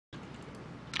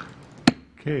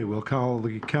Okay, we'll call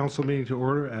the council meeting to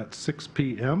order at 6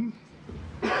 p.m.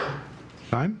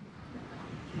 Time.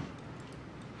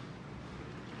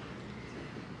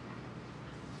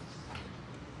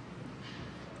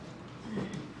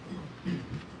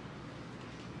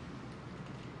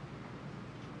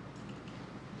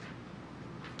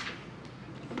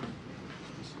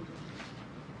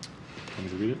 Want me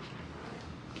to read it?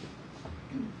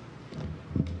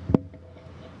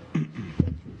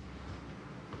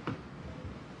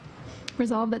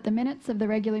 Resolved that the minutes of the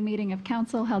regular meeting of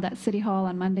council held at City Hall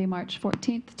on Monday, March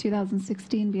 14th,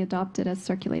 2016 be adopted as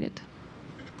circulated.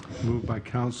 Moved by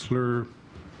Councillor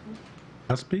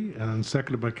Espy and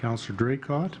seconded by Councillor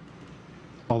Draycott.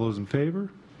 All those in favor?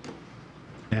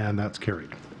 And that's carried.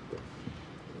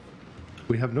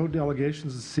 We have no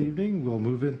delegations this evening. We'll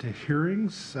move into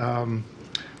hearings.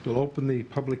 We'll open the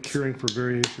public hearing for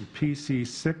variation PC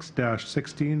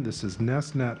 6-16. This is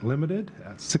NestNet Limited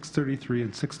at 633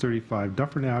 and 635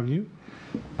 Dufferin Avenue.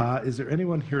 Is there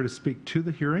anyone here to speak to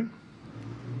the hearing?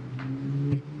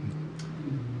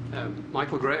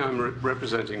 Michael Gray, I'm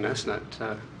representing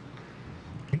NestNet.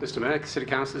 Mr. Mayor, City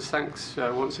Councillors, thanks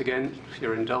once again for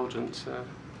your indulgence.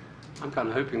 I'm kind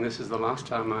of hoping this is the last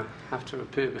time I have to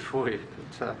appear before you.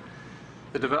 But,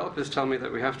 the developers tell me that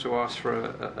we have to ask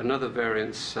for another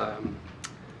variance.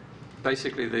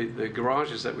 Basically, the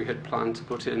garages that we had planned to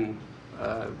put in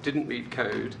didn't meet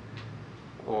code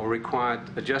or required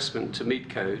adjustment to meet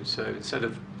code. So instead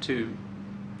of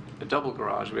a double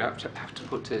garage, we have to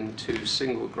put in 2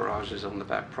 single garages on the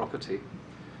back property.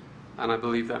 And I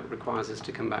believe that requires us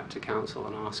to come back to council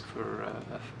and ask for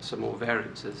some more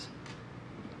variances.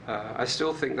 I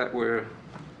still think that we're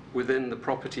within the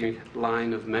property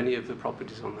line of many of the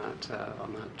properties on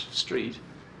that street.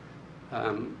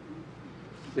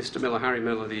 Mr. Miller, Harry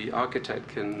Miller, the architect,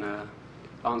 can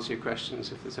answer your questions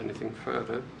if there's anything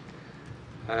further.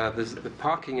 There's the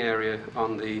parking area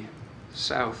on the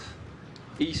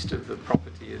southeast of the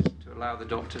property is to allow the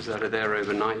doctors that are there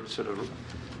overnight sort of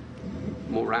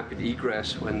more rapid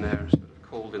egress when they're sort of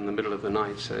called in the middle of the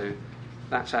night. So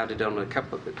that's added on a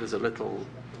couple of, there's a little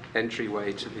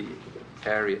entryway to the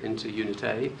area into Unit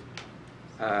A,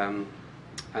 and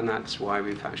that's why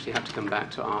we've actually had to come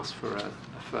back to ask for a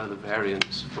further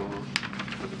variance for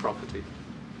the property.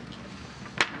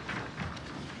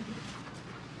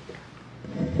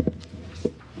 I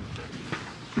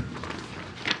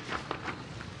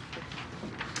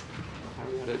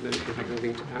don't know if you have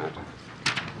anything to add.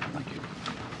 Thank you.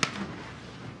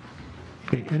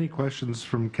 Okay, any questions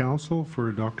from council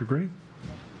for Dr. Gray?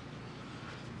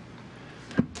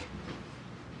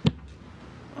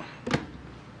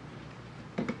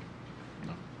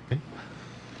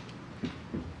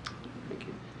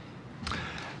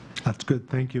 That's good,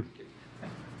 thank you.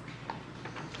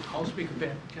 I'll speak a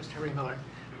bit, just Harry Miller.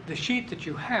 The sheet that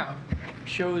you have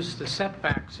shows the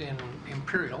setbacks in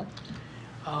Imperial.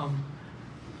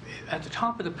 At the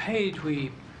top of the page,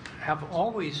 we have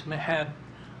always had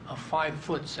a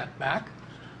 5-foot setback,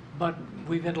 but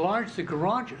we've enlarged the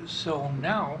garages, so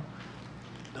now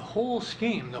the whole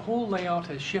scheme, the whole layout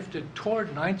has shifted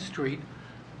toward 9th Street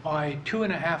by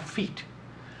 2.5 feet.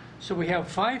 So we have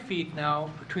 5 feet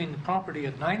now between the property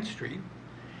at 9th Street.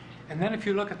 And then if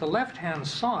you look at the left-hand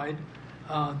side,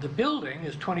 the building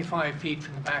is 25 feet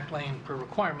from the back lane per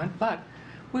requirement, but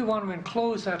we want to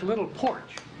enclose that little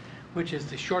porch, which is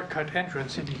the shortcut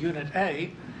entrance into Unit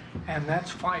A, and that's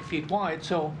 5 feet wide.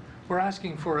 So we're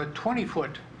asking for a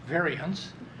 20-foot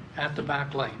variance at the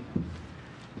back lane.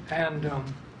 And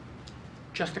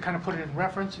just to kind of put it in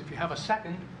reference, if you have a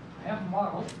second, I have a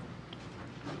model.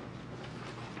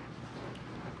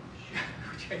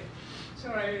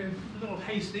 Sorry, a little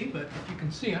hasty, but if you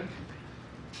can see it.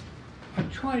 I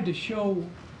tried to show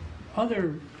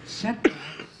other setbacks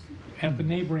at the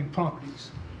neighboring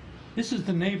properties. This is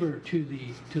the neighbor to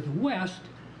the west.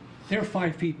 They're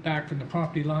 5 feet back from the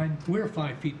property line. We're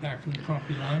 5 feet back from the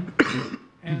property line.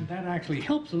 And that actually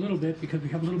helps a little bit because we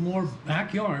have a little more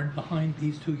backyard behind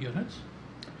these 2 units.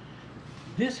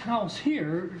 This house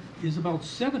here is about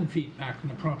 7 feet back from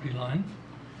the property line.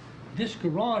 This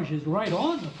garage is right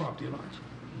on the property lines,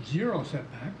 0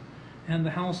 setback, and the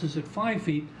house is at 5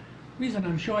 feet. The reason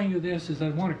I'm showing you this is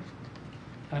I'm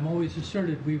always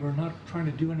asserted we were not trying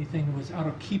to do anything that was out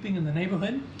of keeping in the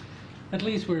neighborhood. At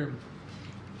least we're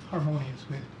harmonious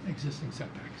with existing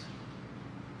setbacks.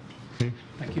 Okay.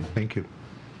 Thank you. Thank you.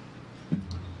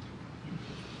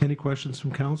 Any questions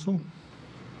from council?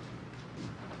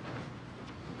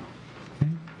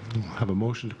 Okay. We'll have a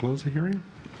motion to close the hearing.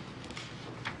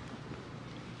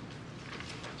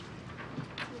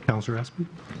 Councillor Espy.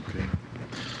 Okay.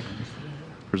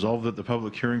 Resolved that the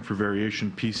public hearing for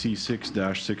variation PC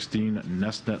 6-16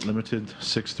 NestNet Limited,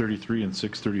 633 and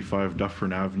 635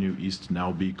 Dufferin Avenue East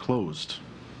now be closed.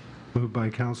 Moved by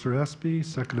Councillor Espy,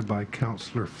 seconded by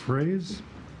Councillor Fraze.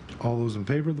 All those in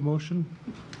favor of the motion?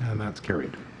 And that's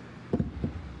carried.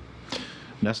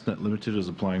 NestNet Limited is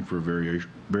applying for a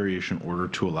variation order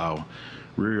to allow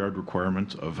rear yard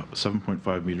requirement of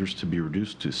 7.5 meters to be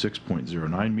reduced to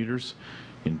 6.09 meters,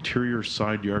 interior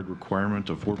side yard requirement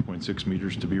of 4.6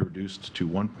 meters to be reduced to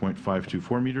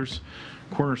 1.524 meters,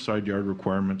 corner side yard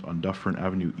requirement on Dufferin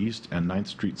Avenue East and 9th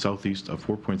Street Southeast of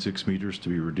 4.6 meters to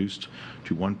be reduced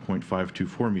to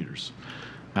 1.524 meters.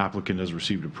 Applicant has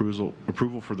received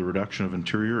approval for the reduction of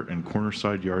interior and corner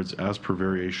side yards as per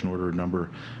variation order number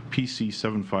PC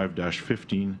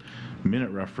 75-15,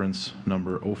 minute reference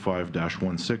number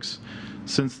 05-16.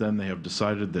 Since then, they have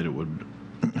decided that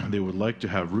they would like to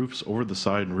have roofs over the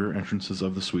side and rear entrances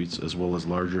of the suites as well as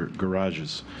larger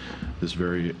garages. This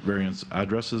variance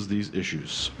addresses these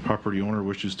issues. Property owner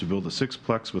wishes to build a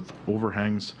sixplex with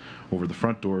overhangs over the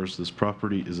front doors. This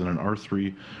property is in an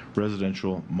R3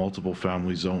 residential multiple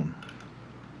family zone.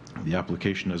 The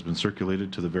application has been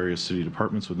circulated to the various city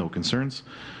departments with no concerns.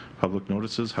 Public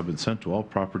notices have been sent to all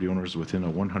property owners within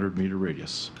a 100-meter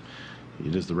radius.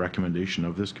 It is the recommendation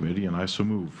of this committee, and I so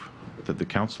move, that the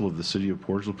Council of the City of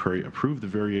Portage Prairie approve the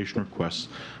variation requests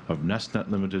of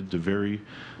NestNet Limited to vary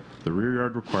the rear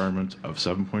yard requirement of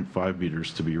 7.5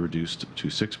 meters to be reduced to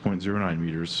 6.09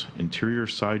 meters, interior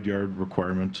side yard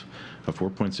requirement of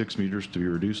 4.6 meters to be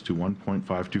reduced to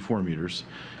 1.524 meters,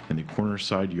 and the corner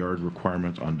side yard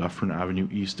requirement on Dufferin Avenue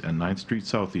East and 9th Street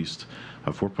Southeast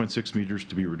of 4.6 meters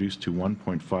to be reduced to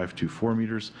 1.524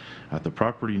 meters at the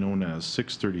property known as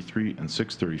 633 and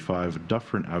 635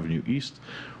 Dufferin Avenue East,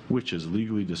 which is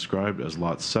legally described as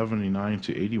lots 79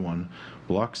 to 81,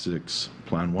 Block 6,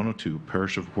 Plan 102,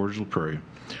 Parish of Portage Prairie,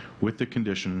 with the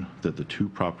condition that the two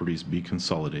properties be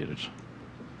consolidated.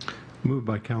 Moved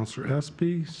by Councillor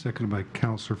Espy, seconded by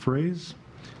Councillor Fraze.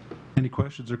 Any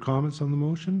questions or comments on the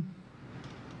motion?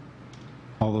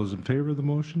 All those in favor of the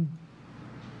motion?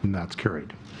 And that's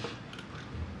carried.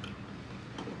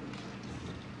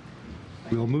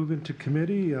 We'll move into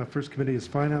committee. First committee is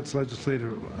Finance,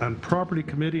 Legislative, and Property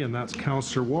Committee, and that's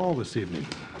Councillor Wall this evening.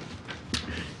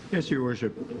 Yes, Your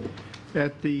Worship.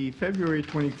 At the February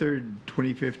 23rd,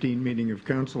 2015 meeting of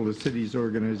Council, the city's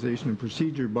Organization and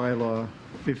Procedure Bylaw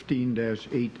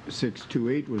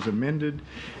 15-8628 was amended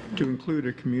to include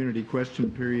a community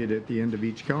question period at the end of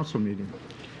each council meeting.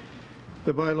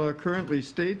 The bylaw currently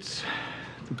states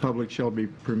the public shall be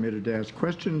permitted to ask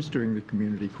questions during the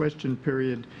community question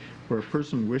period where a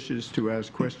person wishes to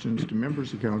ask questions to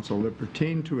members of council that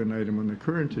pertain to an item on the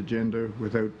current agenda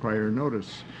without prior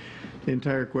notice. The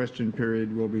entire question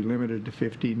period will be limited to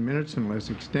 15 minutes unless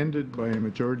extended by a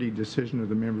majority decision of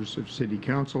the members of City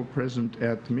Council present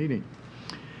at the meeting.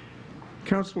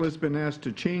 Council has been asked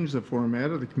to change the format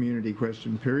of the community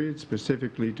question period,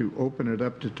 specifically to open it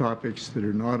up to topics that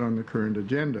are not on the current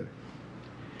agenda.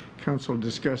 Council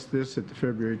discussed this at the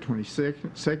February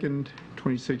 22nd,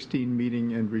 2016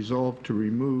 meeting and resolved to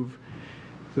remove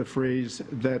the phrase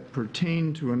 "that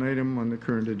pertain to an item on the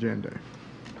current agenda"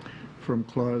 from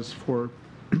clause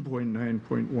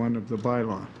 4.9.1 of the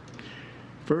bylaw.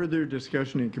 Further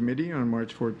discussion in committee on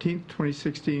March 14,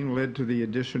 2016 led to the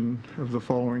addition of the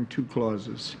following two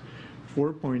clauses.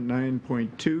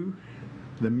 4.9.2,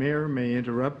 the mayor may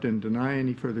interrupt and deny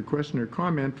any further question or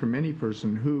comment from any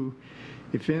person who,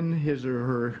 if in his or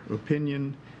her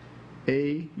opinion,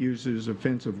 A, uses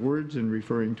offensive words in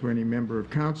referring to any member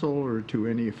of council or to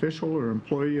any official or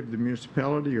employee of the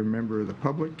municipality or member of the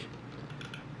public,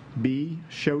 B,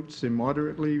 shouts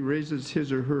immoderately, raises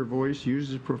his or her voice,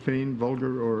 uses profane,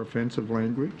 vulgar, or offensive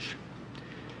language.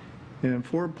 And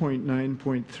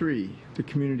 4.9.3, the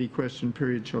community question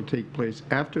period shall take place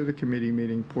after the committee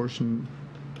meeting portion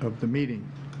of the meeting.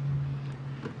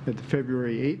 At the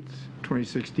February 8th,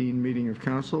 2016 meeting of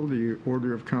council, the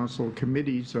order of council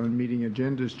committees on meeting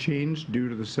agendas changed due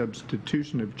to the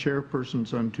substitution of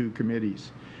chairpersons on two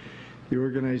committees. The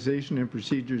Organization and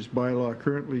Procedures Bylaw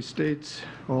currently states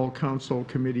all council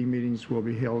committee meetings will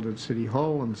be held at City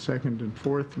Hall on the second and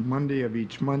fourth Monday of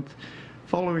each month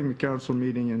following the council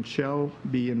meeting and shall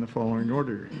be in the following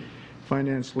order: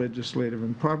 Finance, Legislative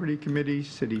and Property Committee,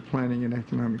 City Planning and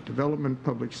Economic Development,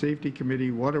 Public Safety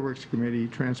Committee, Waterworks Committee,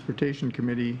 Transportation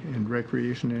Committee, and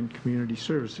Recreation and Community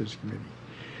Services Committee.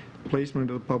 The placement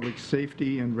of the Public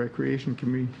Safety and Recreation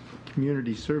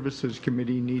Community Services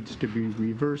Committee needs to be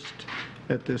reversed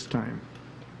at this time.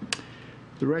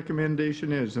 The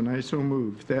recommendation is, and I so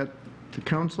move, that the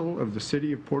Council of the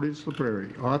City of Portage La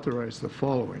Prairie authorize the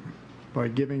following: by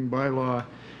giving bylaw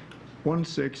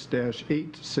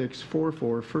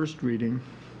 16-8644 first reading.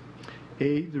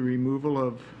 A, the removal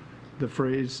of the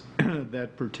phrase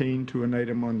that pertain to an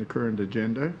item on the current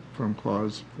agenda from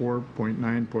clause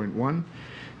 4.9.1,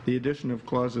 the addition of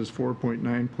clauses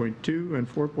 4.9.2 and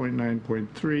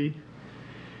 4.9.3,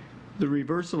 the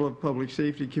reversal of Public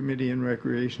Safety Committee and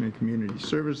Recreation and Community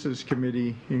Services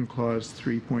Committee in clause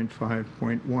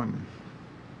 3.5.1.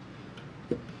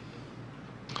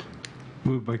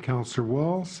 Moved by Councillor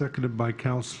Wall, seconded by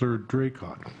Councillor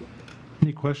Draycott.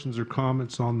 Any questions or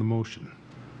comments on the motion?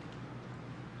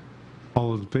 All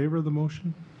those in favor of the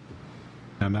motion?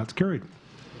 And that's carried.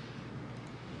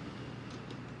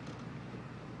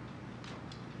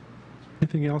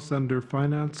 Anything else under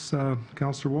finance,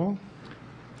 Councillor Wall?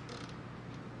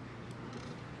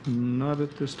 Not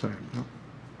at this time, no.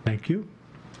 Thank you.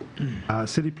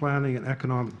 City Planning and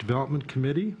Economic Development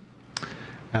Committee,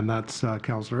 and that's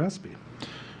Councillor Espy.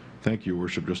 Thank you, Your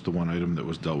Worship. Just the one item that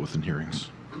was dealt with in hearings.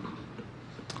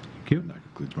 Thank you. And that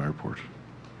concludes my report.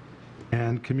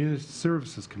 And Community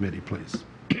Services Committee, please.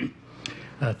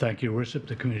 Thank you, Your Worship.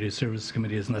 The Community Services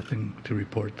Committee has nothing to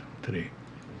report today.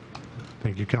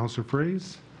 Thank you, Councillor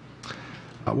Fraze.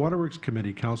 Waterworks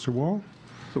Committee, Councillor Wall.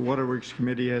 The Waterworks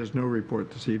Committee has no report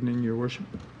this evening, Your Worship.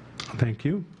 Thank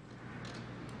you.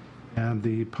 And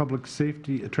the Public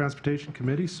Safety Transportation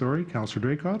Committee, sorry,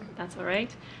 Councillor Draycott. That's all right.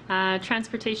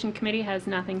 Transportation Committee has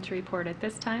nothing to report at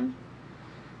this time.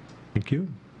 Thank you.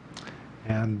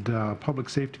 And Public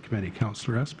Safety Committee,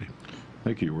 Councillor Espy.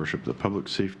 Thank you, Your Worship. The Public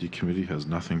Safety Committee has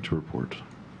nothing to report.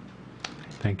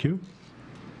 Thank you.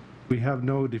 We have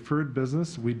no deferred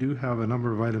business. We do have a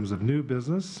number of items of new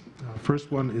business.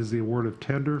 First one is the award of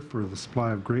tender for the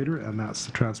supply of grader, and that's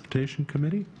the Transportation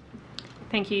Committee.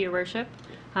 Thank you, Your Worship.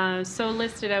 So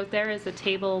listed out there is a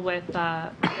table with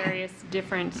various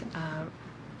different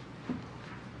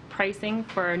pricing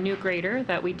for a new grader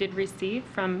that we did receive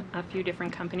from a few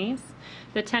different companies.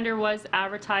 The tender was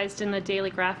advertised in the Daily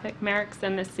Graphic, Merrick's,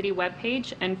 and the city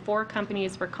webpage, and 4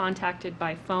 companies were contacted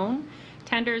by phone.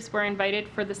 Tenders were invited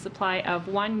for the supply of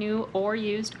 1 new or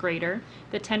used grader.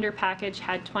 The tender package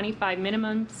had 25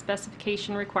 minimum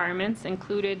specification requirements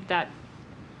included that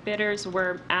bidders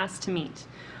were asked to meet.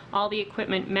 All the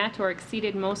equipment met or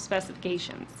exceeded most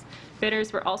specifications.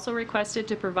 Bidders were also requested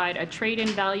to provide a trade-in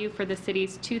value for the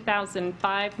city's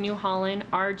 2005 New Holland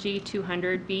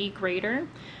RG200B grader.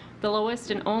 The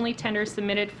lowest and only tender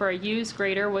submitted for a used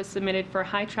grader was submitted for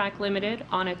High Track Limited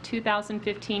on a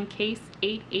 2015 Case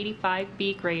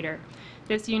 885B grader.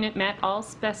 This unit met all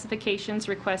specifications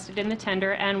requested in the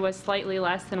tender and was slightly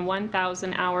less than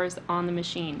 1,000 hours on the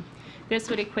machine. This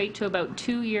would equate to about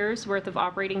 2 years' worth of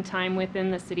operating time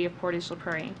within the city of Portage La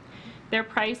Prairie. Their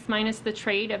price minus the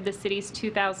trade of the city's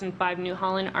 2005 New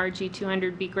Holland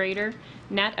RG200B grader,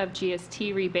 net of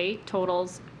GST rebate,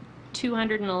 totals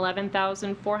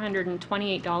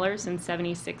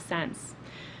 $211,428.76.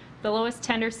 The lowest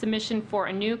tender submission for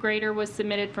a new grader was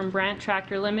submitted from Brandt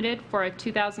Tractor Limited for a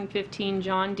 2015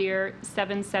 John Deere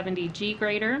 770G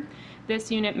grader.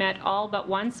 This unit met all but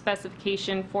one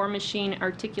specification for machine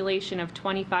articulation of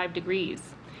 25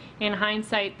 degrees. In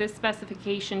hindsight, this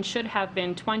specification should have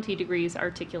been 20 degrees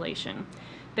articulation.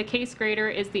 The case grader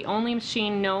is the only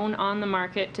machine known on the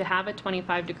market to have a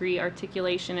 25-degree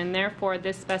articulation, and therefore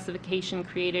this specification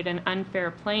created an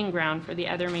unfair playing ground for the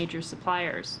other major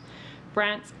suppliers.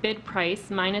 Brandt's bid price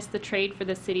minus the trade for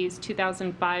the city's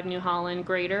 2005 New Holland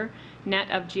grader,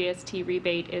 net of GST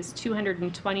rebate, is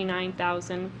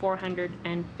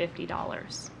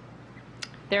 $229,450.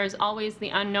 There is always the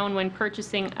unknown when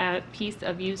purchasing a piece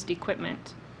of used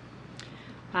equipment.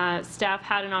 Staff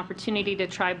had an opportunity to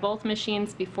try both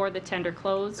machines before the tender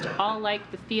closed. All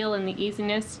liked the feel and the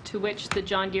easiness to which the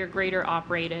John Deere grader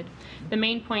operated. The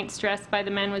main point stressed by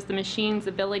the men was the machine's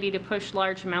ability to push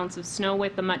large amounts of snow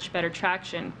with a much better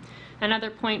traction. Another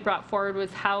point brought forward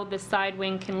was how the side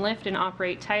wing can lift and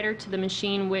operate tighter to the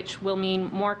machine, which will mean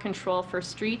more control for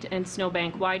street and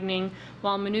snowbank widening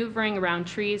while maneuvering around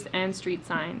trees and street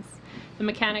signs. The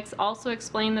mechanics also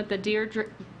explained that the Deere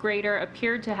grader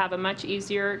appeared to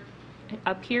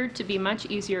be much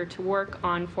easier to work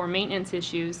on for maintenance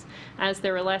issues, as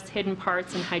there were less hidden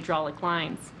parts and hydraulic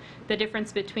lines. The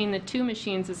difference between the two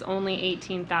machines is only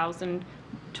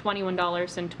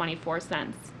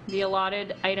 $18,021.24. The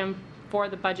allotted item for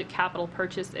the budget capital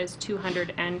purchase is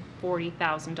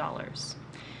 $240,000.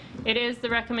 It is the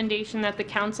recommendation that the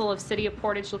Council of City of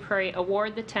Portage La Prairie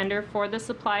award the tender for the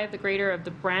supply of the grader of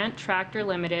the Brandt Tractor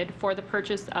Limited for the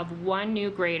purchase of 1 new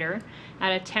grader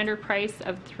at a tender price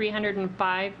of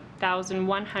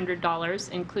 $305,100,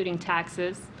 including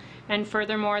taxes, And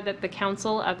furthermore, that the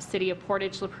Council of City of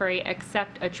Portage La Prairie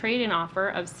accept a trade-in offer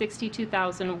of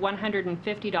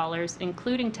 $62,150,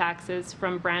 including taxes,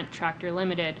 from Brandt Tractor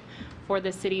Limited for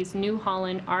the city's New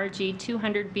Holland RG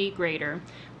 200B grader,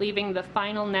 leaving the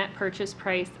final net purchase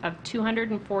price of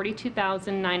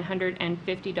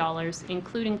 $242,950,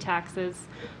 including taxes,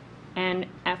 and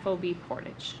FOB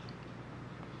Portage.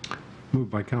 Moved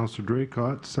by Councillor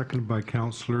Draycott, seconded by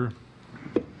Councillor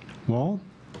Wall.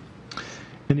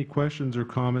 Any questions or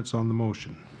comments on the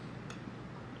motion?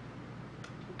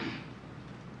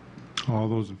 All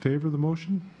those in favor of the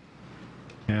motion?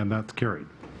 And that's carried.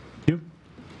 Thank you.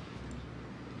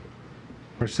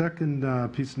 Our second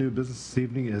piece of new business this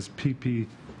evening is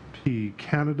PPP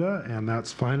Canada, and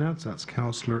that's finance. That's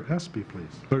Councillor Espy,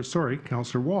 please. Or, sorry,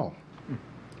 Councillor Wall.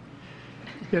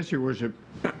 Yes, Your Worship.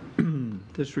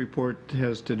 This report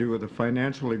has to do with a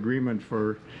financial agreement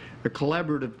for a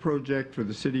collaborative project for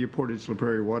the City of Portage La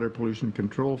Prairie Water Pollution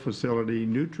Control Facility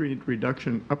Nutrient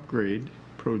Reduction Upgrade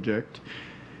Project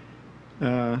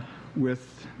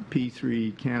with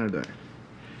P3 Canada.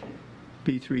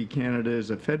 P3 Canada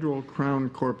is a federal crown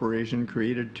corporation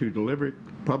created to deliver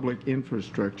public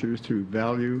infrastructure through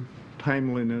value,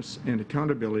 timeliness, and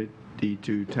accountability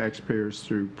to taxpayers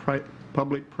through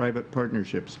public-private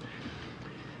partnerships.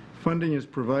 Funding is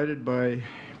provided by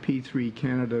P3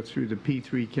 Canada through the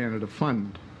P3 Canada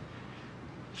Fund.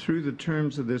 Through the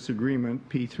terms of this agreement,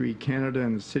 P3 Canada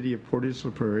and the City of Portage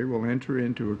La Prairie will enter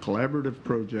into a collaborative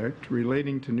project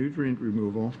relating to nutrient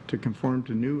removal to conform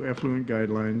to new effluent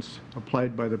guidelines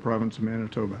applied by the province of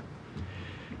Manitoba.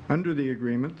 Under the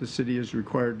agreement, the city is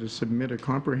required to submit a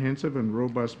comprehensive and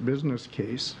robust business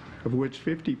case, of which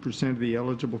 50% of the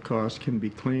eligible costs can be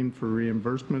claimed for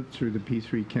reimbursement through the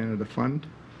P3 Canada Fund.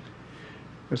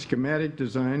 A schematic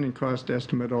design and cost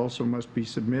estimate also must be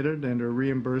submitted and are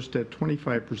reimbursed at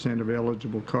 25% of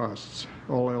eligible costs.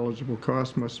 All eligible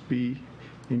costs must be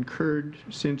incurred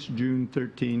since June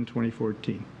 13,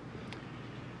 2014.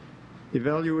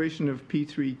 Evaluation of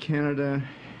P3 Canada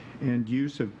and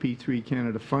use of P3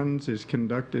 Canada funds is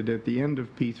conducted at the end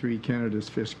of P3 Canada's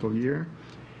fiscal year.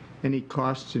 Any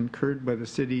costs incurred by the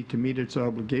city to meet its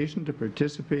obligation to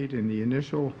participate in the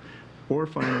initial or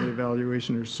final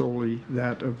evaluation are solely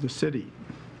that of the city.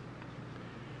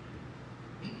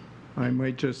 I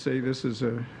might just say this is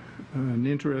an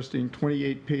interesting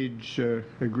 28-page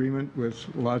agreement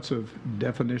with lots of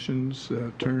definitions,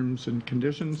 terms, and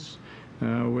conditions,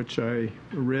 which I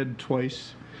read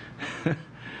twice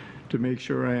to make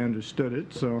sure I understood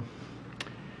it. So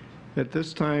at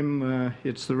this time,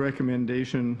 it's the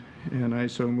recommendation, and I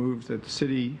so move, that the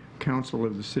City Council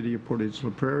of the City of Portage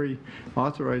La Prairie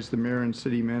authorize the Mayor and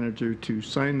City Manager to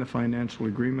sign the financial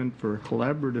agreement for a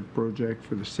collaborative project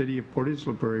for the City of Portage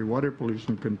La Prairie Water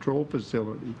Pollution Control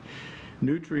Facility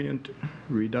Nutrient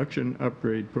Reduction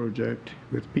Upgrade Project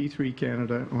with P3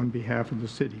 Canada on behalf of the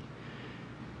City.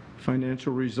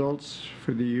 Financial results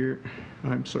for the year,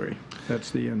 I'm sorry,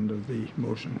 that's the end of the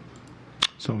motion.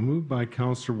 So moved by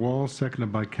Councillor Wall,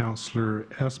 seconded by Councillor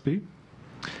Espy.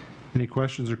 Any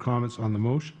questions or comments on the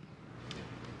motion?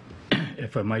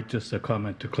 If I might, just a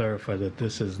comment to clarify that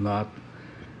this is not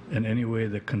in any way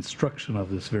the construction of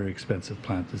this very expensive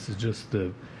plant. This is just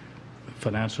the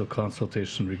financial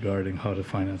consultation regarding how to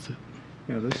finance it.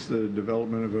 Yeah, this is the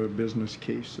development of a business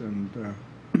case and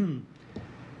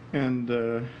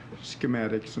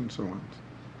schematics and so on.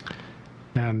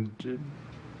 And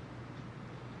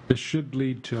this should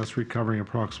lead to us recovering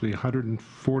approximately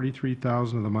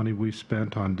 $143,000 of the money we've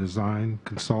spent on design,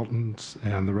 consultants,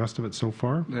 and the rest of it so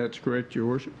far. That's correct, Your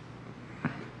Worship.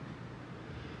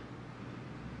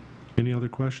 Any other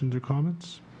questions or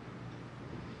comments?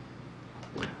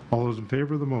 All those in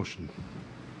favor of the motion?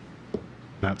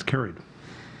 That's carried.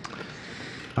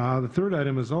 The third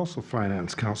item is also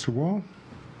finance. Councillor Wall.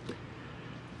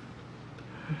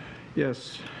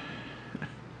 Yes.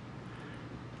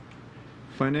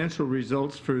 Financial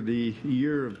results for the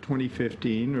year of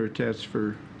 2015 are attached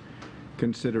for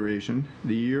consideration.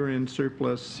 The year-end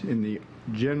surplus in the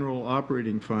general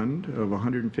operating fund of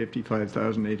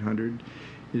 $155,800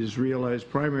 is realized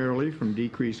primarily from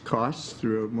decreased costs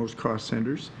throughout most cost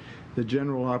centers. The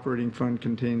general operating fund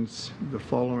contains the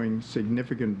following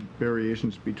significant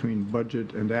variations between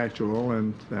budget and actual,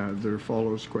 and there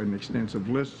follows quite an extensive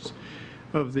list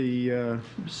of the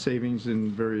savings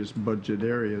in various budget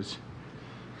areas.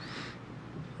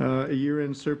 A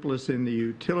year-end surplus in the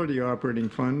utility operating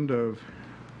fund of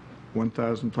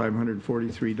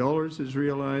 $1,543 is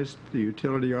realized. The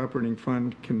utility operating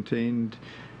fund contained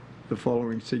the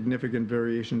following significant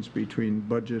variations between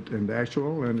budget and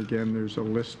actual, and again there's a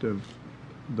list of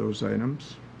those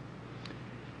items.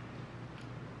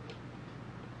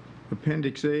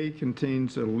 Appendix A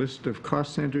contains a list of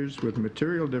cost centers with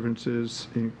material differences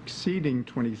exceeding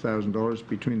 $20,000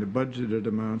 between the budgeted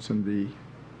amounts and the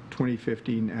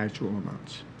 2015 actual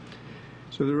amounts.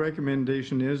 So the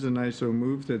recommendation is, and I so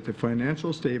move, that the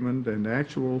financial statement and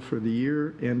actual for the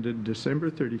year ended December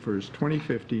 31st,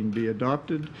 2015 be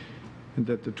adopted, and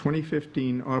that the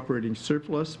 2015 operating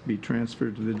surplus be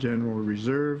transferred to the general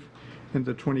reserve, and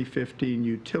the 2015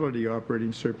 utility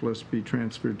operating surplus be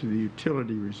transferred to the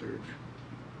utility reserve.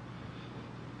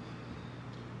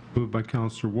 Moved by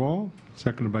Councillor Wall,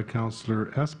 seconded by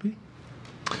Councillor Espy.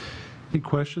 Any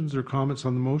questions or comments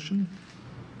on the motion?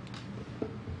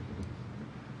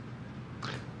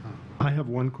 I have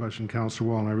one question, Councillor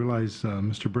Wall, and I realize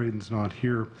Mr. Braden's not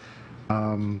here.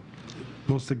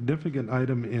 Most significant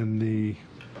item in the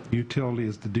utility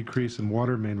is the decrease in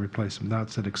water main replacement.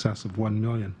 That's in excess of $1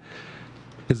 million.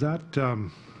 Is that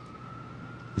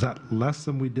less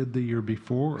than we did the year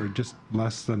before, or just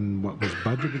less than what was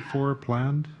budgeted for,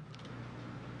 planned?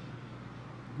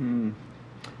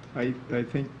 I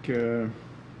think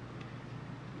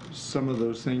some of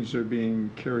those things are being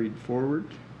carried forward.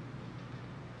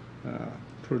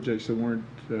 Projects that weren't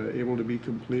able to be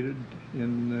completed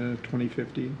in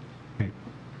 2015. Okay.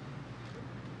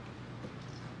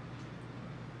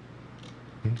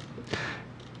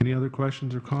 Any other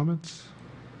questions or comments?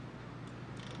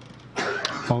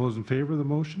 All those in favor of the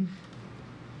motion?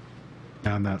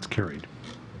 And that's carried.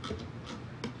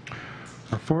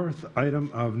 Our fourth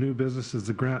item of new business is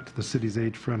the grant to the city's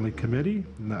age-friendly committee,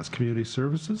 and that's community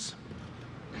services.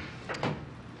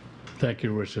 Thank you,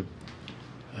 Your Worship.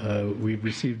 We've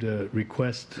received a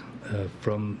request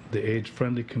from the Age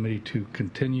Friendly Committee to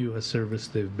continue a service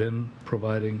they've been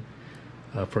providing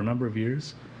for a number of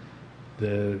years.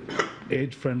 The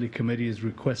Age Friendly Committee is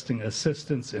requesting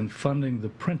assistance in funding the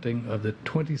printing of the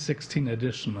 2016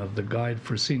 edition of the Guide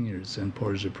for Seniors in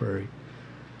Portage Prairie.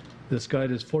 This guide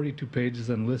is 42 pages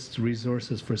and lists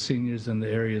resources for seniors in the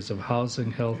areas of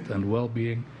housing, health and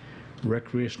well-being,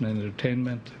 recreation and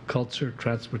entertainment, culture,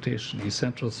 transportation,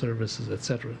 essential services,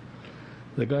 etc.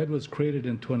 The guide was created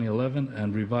in 2011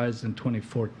 and revised in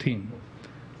 2014.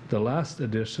 The last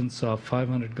edition saw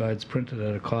 500 guides printed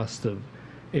at a cost of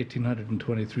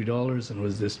 $1,823 and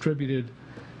was distributed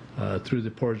through the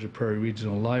Portage Prairie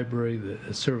Regional Library,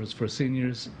 the Service for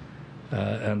Seniors,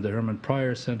 and the Herman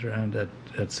Pryor Center, and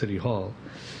at City Hall.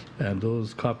 And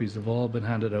those copies have all been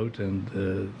handed out, and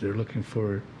they're looking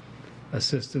for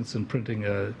assistance in printing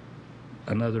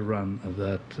another run of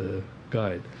that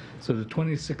guide. So the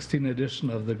 2016 edition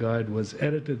of the guide was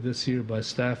edited this year by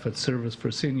staff at Service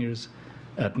for Seniors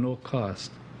at no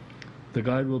cost. The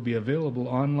guide will be available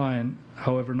online,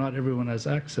 however, not everyone has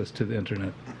access to the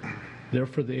internet.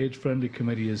 Therefore, the Age Friendly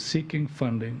Committee is seeking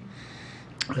funding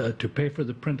to pay for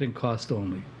the printing cost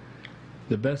only.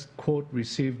 The best quote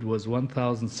received was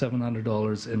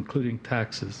 $1,700, including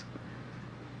taxes.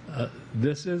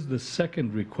 This is the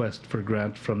second request for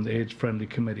grant from the Age Friendly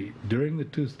Committee. During the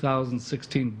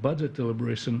 2016 budget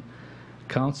deliberation,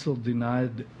 Council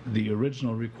denied the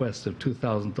original request of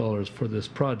 $2,000 for this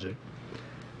project.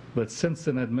 But since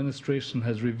then, administration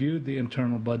has reviewed the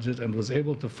internal budget and was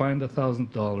able to find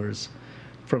 $1,000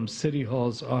 from City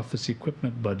Hall's office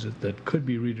equipment budget that could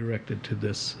be redirected to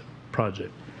this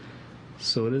project.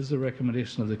 So it is the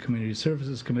recommendation of the Community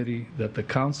Services Committee that the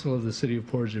Council of the City of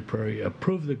Portage Prairie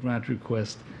approve the grant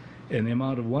request in the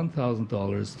amount of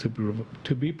 $1,000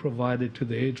 to be provided to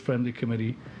the Age Friendly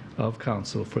Committee of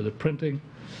Council for the printing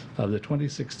of the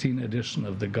 2016 edition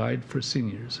of the Guide for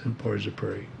Seniors in Portage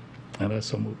Prairie. And I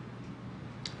so move.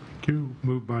 Thank you.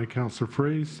 Moved by Councillor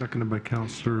Frey, seconded by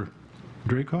Councillor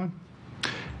Draycott.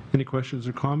 Any questions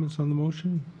or comments on the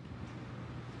motion?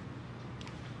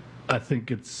 I think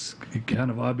it's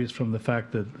kind of obvious from the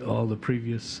fact that all the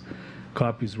previous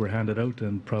copies were handed out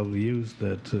and probably used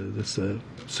that this is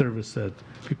a service that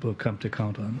people have come to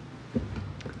count on.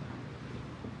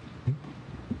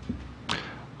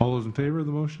 All those in favor of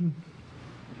the motion?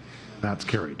 That's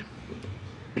carried.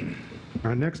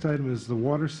 Our next item is the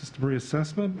water system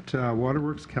reassessment.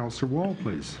 Waterworks, Councillor Wall,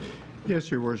 please.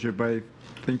 Yes, Your Worship. I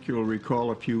think you'll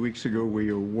recall a few weeks ago we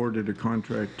awarded a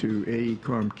contract to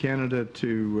AECOM Canada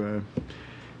to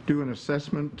do an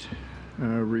assessment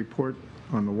report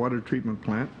on the water treatment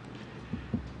plant.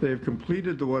 They have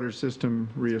completed the water system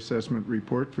reassessment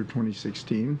report for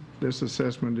 2016. This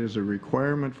assessment is a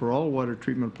requirement for all water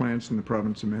treatment plants in the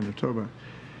province of Manitoba.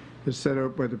 As set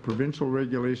out by the provincial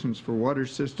regulations for water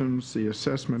systems, the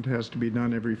assessment has to be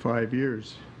done every 5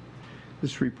 years.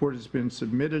 This report has been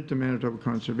submitted to Manitoba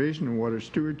Conservation and Water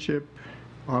Stewardship,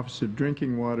 Office of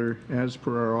Drinking Water, as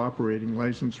per our operating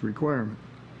license requirement.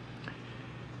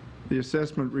 The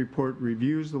assessment report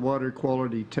reviews the water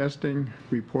quality testing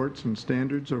reports and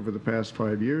standards over the past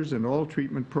 5 years and all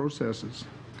treatment processes.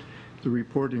 The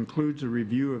report includes a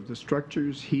review of the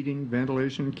structures, heating,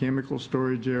 ventilation, chemical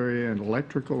storage area, and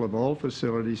electrical of all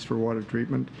facilities for water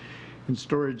treatment and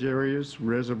storage areas,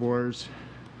 reservoirs.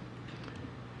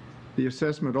 The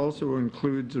assessment also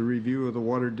includes a review of the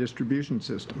water distribution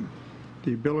system.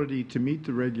 The ability to meet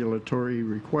the regulatory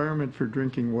requirement for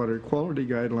drinking water quality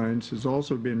guidelines has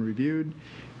also been reviewed.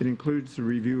 It includes the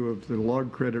review of the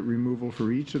log credit removal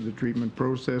for each of the treatment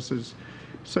processes,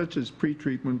 such as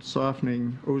pretreatment,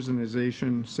 softening,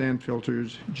 ozonization, sand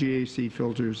filters, GAC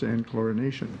filters, and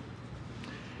chlorination.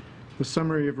 The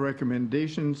summary of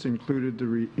recommendations included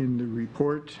in the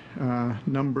report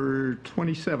number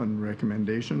 27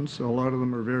 recommendations. A lot of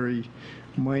them are very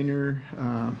minor,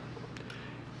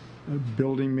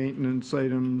 building maintenance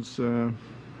items,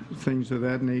 things of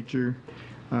that nature.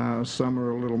 Some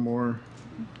are a little more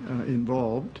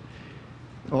involved.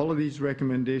 All of these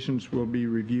recommendations will be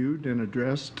reviewed and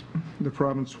addressed. The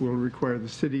province will require the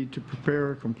city to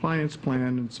prepare a compliance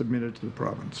plan and submit it to the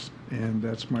province. And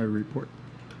that's my report.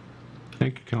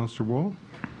 Thank you, Councillor Wall.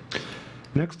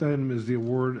 Next item is the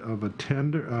award of a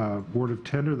tender,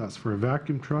 that's for a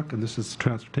vacuum truck, and this is the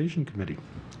Transportation Committee.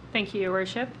 Thank you, Your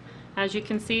Worship. As you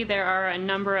can see, there are a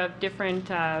number of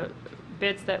different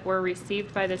bids that were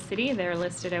received by the city. They're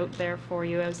listed out there for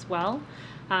you as well.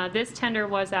 This tender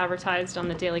was advertised on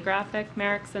the Daily Graphic,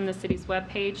 Merrick's, and the city's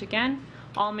webpage. Again,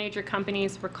 all major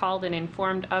companies were called and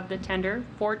informed of the tender.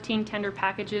 14 tender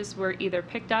packages were either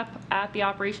picked up at the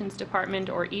operations department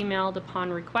or emailed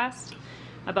upon request.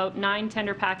 About 9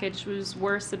 tender packages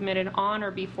were submitted on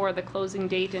or before the closing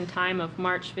date and time of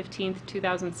March 15th,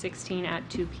 2016 at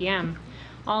 2 p.m.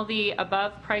 All the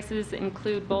above prices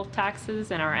include both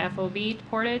taxes and our FOB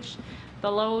Portage.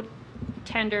 The low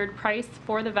tendered price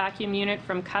for the vacuum unit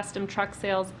from Custom Truck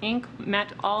Sales, Inc.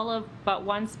 met all of but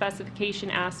one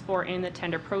specification asked for in the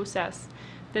tender process.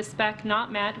 The spec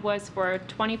not met was for a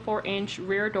 24-inch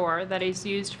rear door that is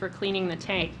used for cleaning the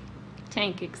tank.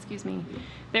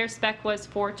 Their spec was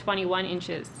for 21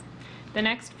 inches. The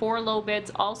next 4 low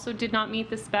bids also did not meet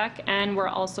the spec and were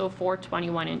also for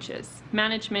 21 inches.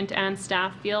 Management and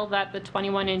staff feel that the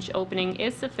 21-inch opening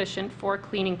is sufficient for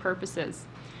cleaning purposes.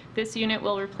 This unit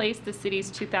will replace the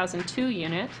city's 2002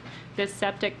 unit. This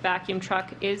septic vacuum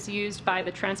truck is used by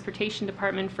the Transportation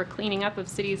Department for cleaning up of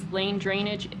city's land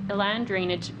drainage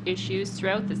issues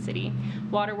throughout the city.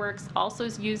 Waterworks also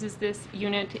uses this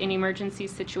unit in emergency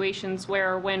situations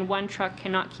where or when one truck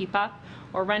cannot keep up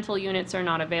or rental units are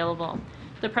not available.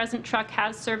 The present truck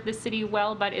has served the city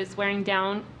well but is wearing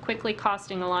down, quickly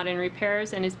costing a lot in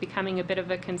repairs, and is becoming a bit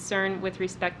of a concern with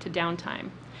respect to downtime.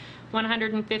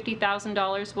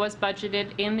 $150,000 was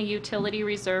budgeted in the utility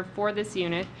reserve for this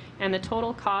unit, and the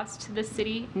total cost to the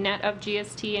city, net of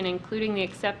GST and including the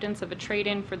acceptance of a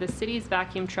trade-in for the city's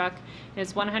vacuum truck,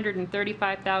 is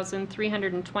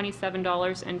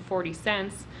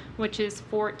 $135,327.40, which is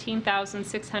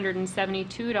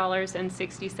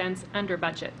 $14,672.60 under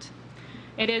budget.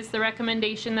 It is the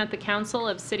recommendation that the Council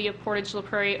of City of Portage La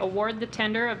Prairie award the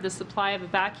tender of the supply of a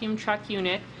vacuum truck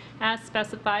unit as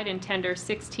specified in Tender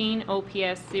 16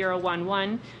 OPS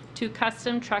 011 to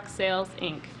Custom Truck Sales,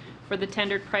 Inc. for the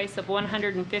tendered price of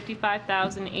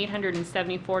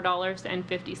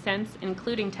 $155,874.50,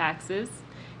 including taxes,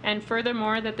 and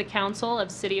furthermore that the Council of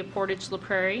City of Portage La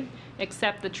Prairie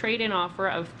accept the trade-in offer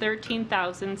of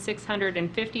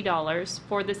 $13,650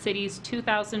 for the city's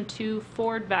 2002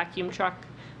 Ford vacuum truck,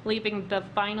 leaving the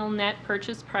final net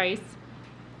purchase price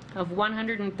of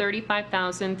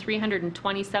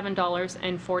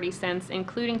 $135,327.40,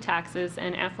 including taxes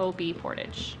and FOB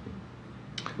Portage.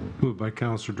 Moved by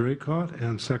Councillor Draycott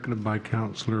and seconded by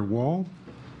Councillor Wall.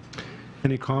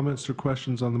 Any comments or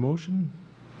questions on the motion?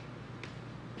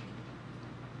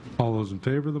 All those in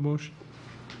favor of the motion?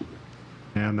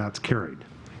 And that's carried.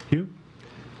 Thank you.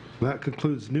 That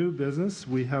concludes new business.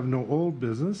 We have no old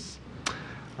business.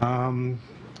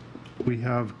 We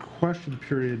have question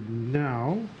period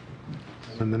now.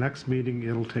 And the next meeting,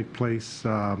 it'll take place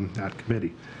at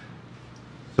committee.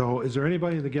 So is there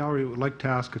anybody in the gallery who would like to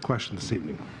ask a question this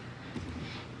evening?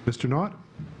 Mr. Knott?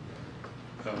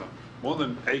 More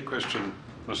than a question,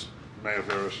 Mr. Mayor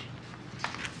Ferris.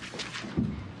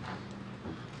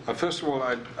 First of all,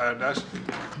 I'd ask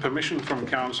permission from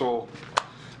Council,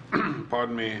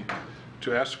 pardon me,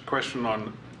 to ask a question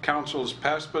on Council's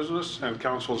past business and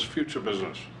Council's future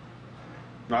business,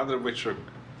 neither of which are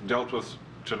dealt with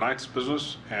tonight's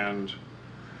business, and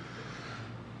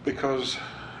because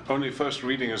only first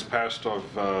reading is passed of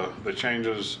the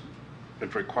changes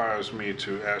it requires me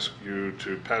to ask you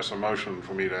to pass a motion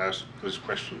for me to ask these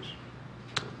questions.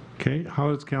 Okay,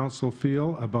 how does council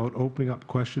feel about opening up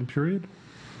question period?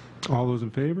 All those in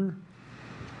favor?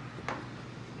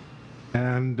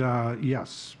 And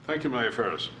yes. Thank you, Mayor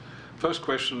Ferris. First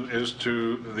question is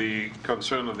to the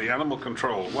concern of the animal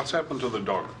control. What's happened to the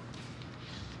dog?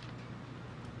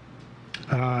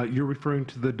 You're referring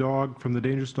to the dog from the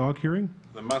dangerous dog hearing?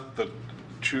 The mutt that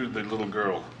chewed the little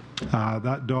girl.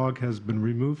 That dog has been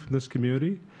removed from this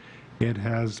community. It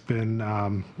has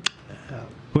been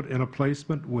put in a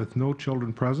placement with no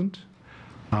children present,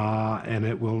 and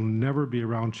it will never be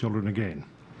around children again.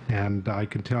 And I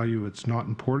can tell you it's not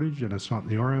in Portage, and it's not in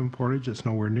the area of Portage. It's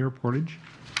nowhere near Portage.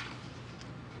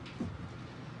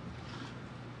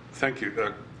 Thank you.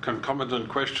 A concomitant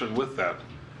question with that.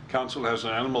 Council has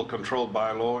an animal control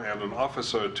bylaw and an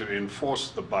officer to enforce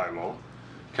the bylaw.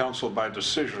 Council, by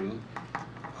decision,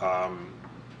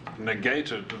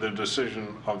 negated the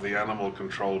decision of the animal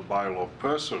control bylaw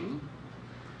person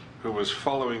who was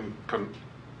following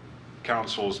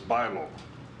council's bylaw.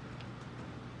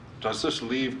 Does this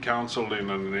leave council in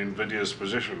an invidious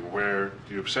position where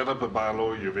you've set up a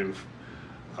bylaw, you've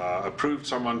approved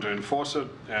someone to enforce it,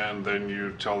 and then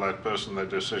you tell that person that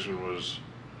decision was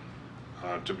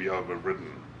to be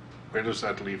overridden? Where does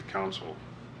that leave council?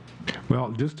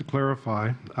 Well, just to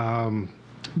clarify,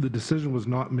 the decision was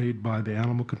not made by the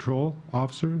animal control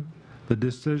officer. The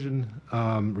decision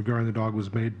regarding the dog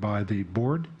was made by the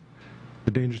board,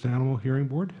 the Dangerous Animal Hearing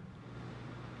Board.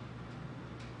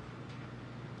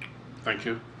 Thank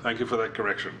you. Thank you for that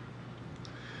correction.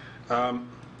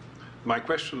 My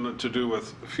question to do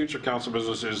with future council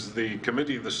business is the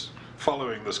committee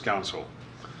following this council,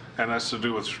 and that's to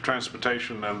do with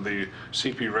transportation and the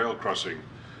CP rail crossing.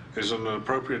 Is it an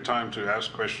appropriate time to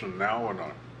ask question now or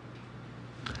not?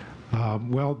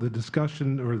 Well, the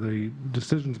discussion or the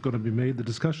decision is going to be made. The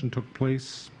discussion took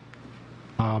place.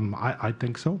 I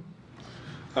think so.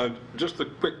 Just a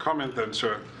quick comment then,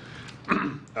 sir.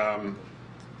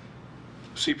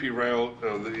 CP Rail,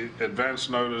 the advance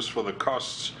notice for the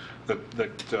costs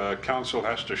that council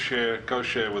has to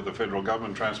co-share with the federal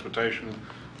government, transportation,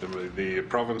 the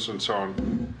province and so on.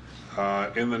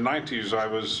 In the 90s, I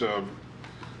was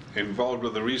involved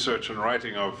with the research and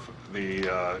writing of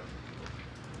the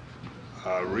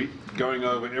going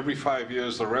over every 5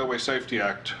 years the Railway Safety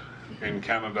Act in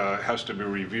Canada has to be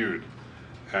reviewed.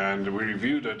 And we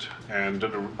reviewed it and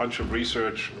did a bunch of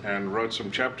research and wrote some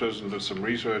chapters and did some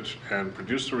research and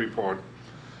produced a report.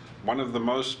 One of the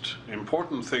most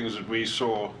important things that we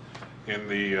saw in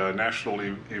the national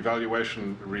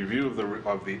evaluation review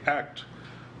of the Act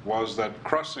was that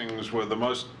crossings were the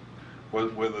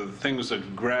things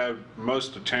that grabbed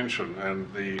most attention,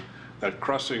 and that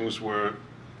crossings were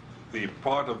the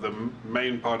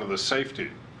main part of the safety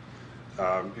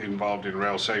involved in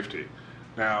rail safety.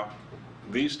 Now,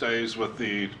 these days, with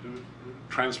the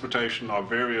transportation of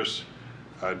various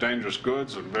dangerous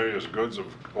goods and various goods of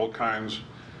all kinds,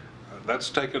 that's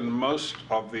taken most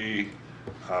of the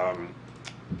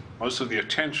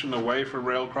attention away from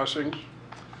rail crossings.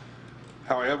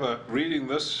 However, reading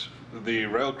this, the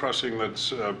rail crossing that's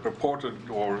purported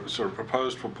or sort of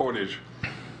proposed for Portage,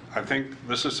 I think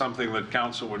this is something that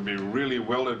council would be really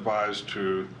well advised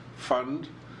to fund,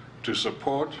 to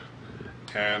support,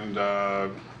 and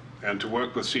to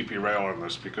work with CP Rail on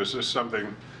this, because this is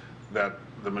something that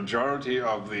the majority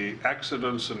of the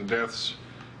accidents and deaths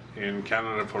in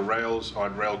Canada for rails are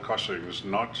at rail crossings,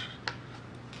 not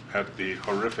at the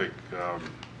horrific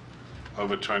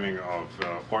overturning of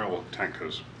oil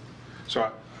tankers.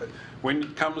 So when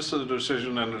it comes to the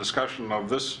decision and the discussion of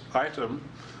this item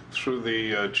through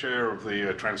the chair of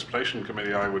the Transportation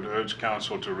Committee, I would urge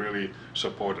council to really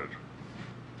support it.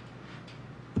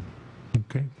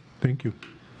 Okay, thank you.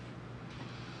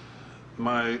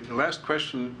 My last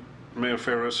question, Mayor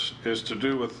Ferris, is to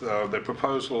do with the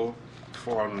proposal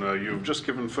you've just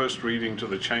given first reading to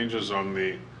the changes on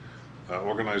the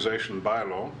organization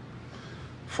bylaw.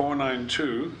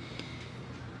 492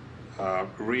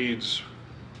 reads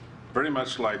very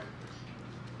much like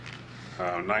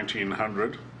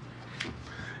 1900,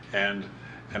 and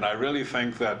I really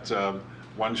think that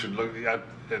one should look at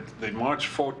the March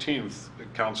 14th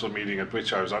council meeting, at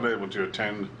which I was unable to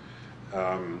attend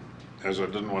as I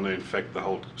didn't want to infect the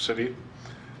whole city.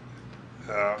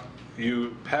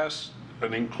 You passed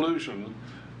an inclusion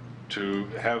to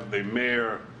have the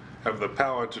mayor have the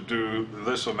power to do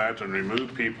this and that and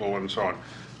remove people and so on.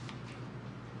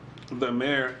 The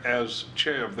mayor, as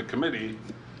chair of the committee,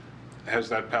 has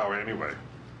that power anyway.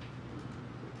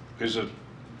 Is it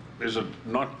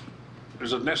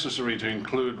necessary to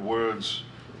include words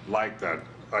like that.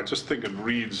 I just think it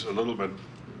reads a little bit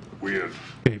weird.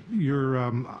 Okay,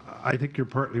 I think you're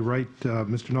partly right,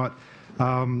 Mr. Knott.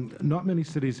 Not many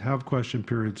cities have question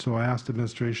periods, so I asked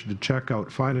administration to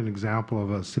find an example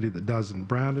of a city that doesn't.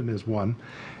 Brandon is one,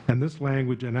 and this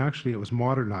language, and actually it was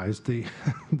modernized. The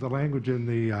the language in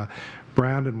the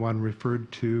Brandon one referred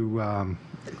to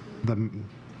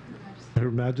Her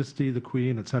Majesty, the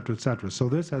Queen, et cetera, et cetera. So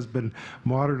this has been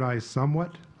modernized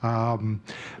somewhat,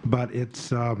 but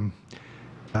it's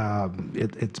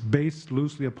based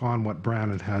loosely upon what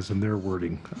Brandon has in their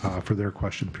wording for their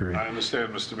question period. I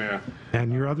understand, Mr. Mayor.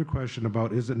 And your other question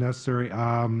about is it necessary?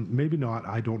 Maybe not,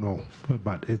 I don't know,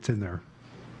 but it's in there.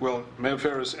 Well, Mayor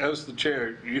Ferris, as the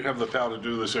chair, you have the power to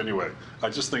do this anyway. I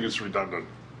just think it's redundant.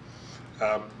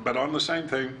 But on the same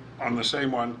thing, on the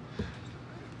same one,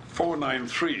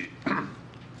 493,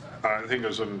 I think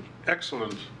is an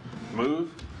excellent move,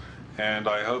 and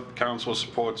I hope council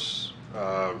supports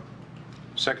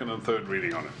second and third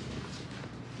reading on it.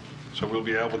 So we'll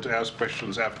be able to ask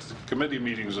questions after the committee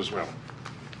meetings as well.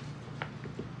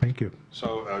 Thank you.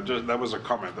 So that was a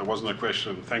comment, that wasn't a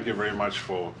question. Thank you very much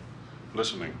for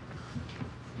listening.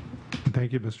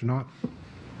 Thank you, Mr. Knott.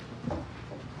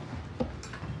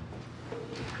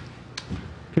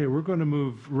 Okay, we're going to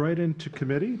move right into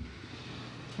committee.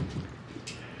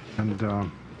 And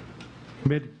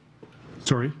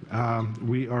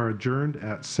we are adjourned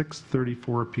at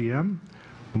 6:34 p.m.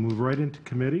 We'll move right into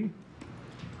committee.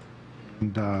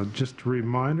 And just a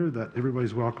reminder that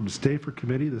everybody's welcome to stay for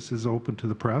committee. This is open to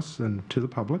the press and to the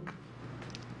public.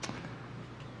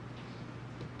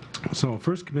 So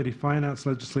first committee, Finance,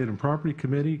 Legislative and Property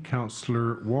Committee,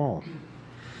 Councillor Wall.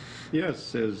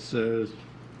 Yes, as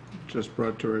just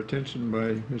brought to our attention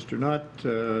by Mr. Knott,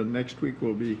 next week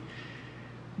we'll be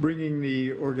bringing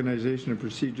the Organization and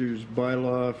Procedures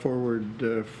bylaw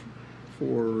forward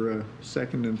for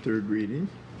second and third reading.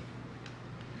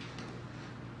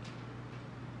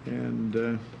 And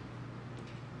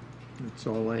that's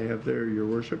all I have there, Your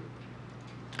Worship.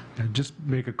 And just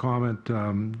make a comment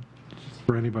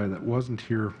for anybody that wasn't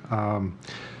here.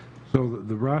 So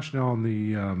the rationale in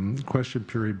the question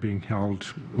period being held,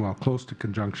 well, close to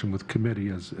conjunction with committee,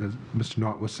 as Mr.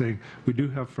 Knott was saying, we do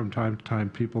have from time to time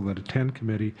people that attend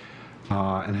committee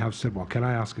and have said, well, can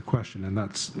I ask a question? And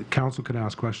that's, council can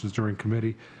ask questions during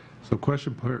committee. So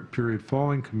question period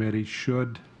following committee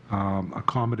should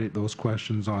accommodate those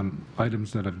questions on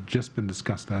items that have just been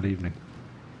discussed that evening.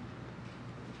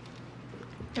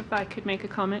 If I could make a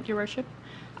comment, Your Worship.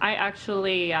 I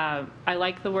actually, I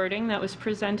like the wording that was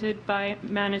presented by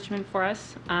management for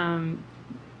us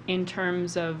in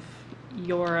terms of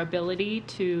your ability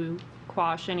to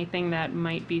quash anything that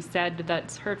might be said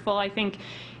that's hurtful. I think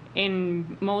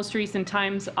in most recent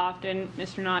times, often,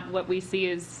 Mr. Knott, what we see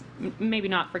is, maybe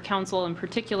not for council in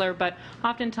particular, but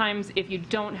oftentimes if you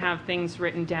don't have things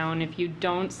written down, if you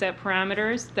don't set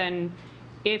parameters, then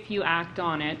if you act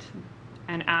on it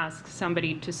and ask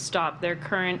somebody to stop their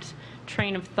current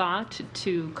train of thought,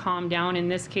 to calm down, in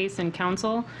this case in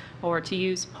council, or to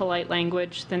use polite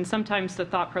language, then sometimes the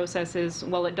thought process is,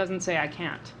 well, it doesn't say I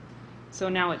can't. So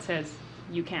now it says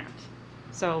you can't.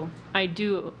 So I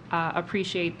do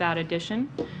appreciate that addition.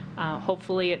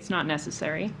 Hopefully it's not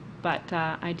necessary, but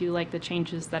I do like the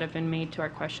changes that have been made to our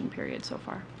question period so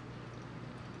far.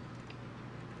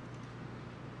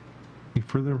 Any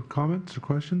further comments or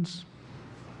questions?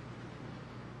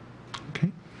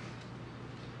 Okay.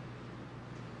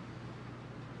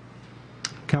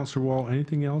 Councillor Wall,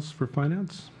 anything else for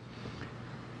finance?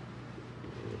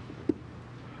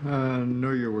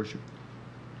 No, Your Worship.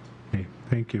 Okay,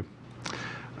 thank you.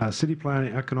 City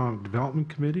Planning Economic Development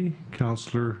Committee,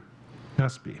 Councillor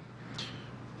Espy.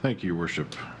 Thank you, Your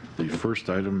Worship. The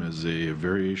first item is a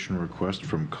variation request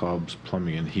from Cobb's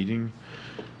Plumbing and Heating.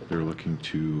 They're looking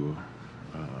to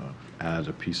add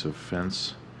a piece of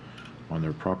fence on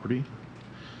their property.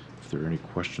 If there are any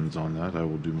questions on that, I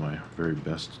will do my very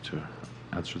best to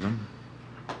answer them,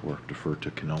 or defer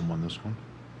to Canome on this one.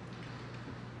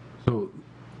 So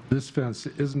this fence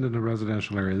isn't in a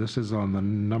residential area. This is on the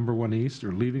number 1 East,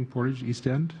 or leaving Portage East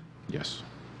End? Yes.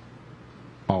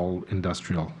 All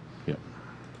industrial. Yep.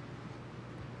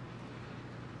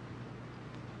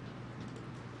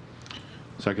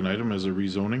 Second item is a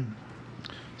rezoning.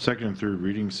 Second and third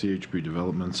reading, CHP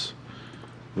Developments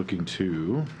looking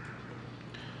to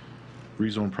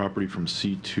rezone property from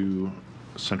C2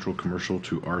 Central Commercial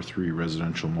to R3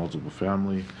 Residential Multiple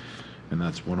Family, and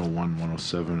that's 101,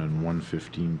 107, and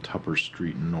 115 Tupper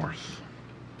Street North.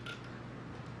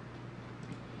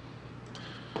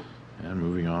 And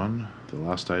moving on, the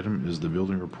last item is the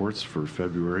building reports for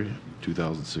February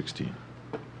 2016.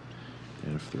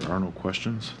 And if there are no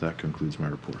questions, that concludes my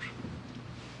report.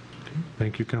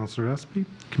 Thank you, Councillor Espy.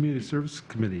 Community Service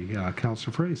Committee,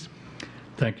 Councillor Fraze.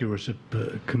 Thank you, Worship.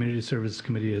 Community Services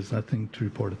Committee has nothing to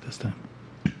report at this time.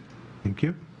 Thank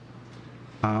you.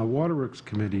 Waterworks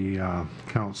Committee,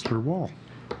 Councillor Wall.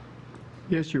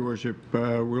 Yes, Your Worship.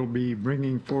 We'll be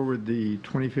bringing forward the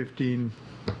 2015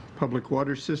 public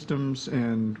water systems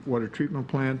and water treatment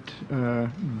plant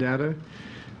data,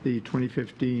 the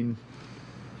 2015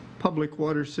 public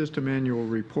water system annual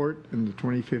report, and the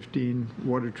 2015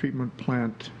 water treatment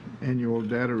plant annual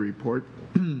data report.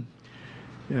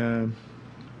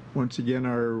 Once again,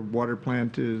 our water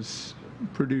plant is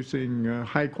producing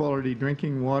high-quality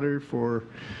drinking water for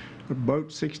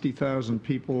about 60,000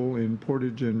 people in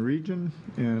Portage and region,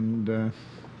 and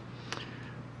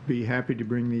be happy to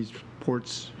bring these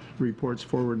reports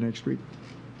forward next week.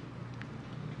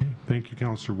 Okay, thank you,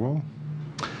 Councillor Wall.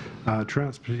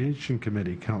 Transportation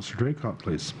Committee, Councillor Draycott,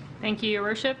 please. Thank you, Your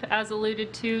Worship. As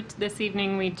alluded to this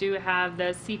evening, we do have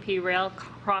the CP rail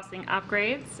crossing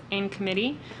upgrades in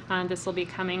committee. This will be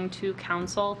coming to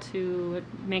council to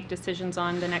make decisions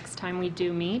on the next time we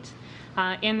do meet.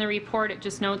 In the report, it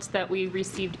just notes that we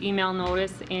received email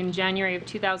notice in January of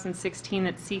 2016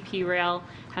 that CP Rail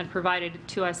had provided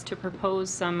to us to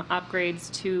propose some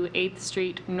upgrades to 8th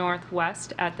Street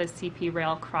Northwest at the CP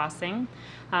Rail crossing.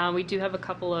 We do have a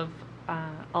couple of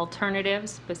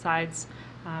alternatives besides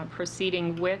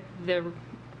proceeding with the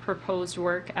proposed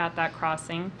work at that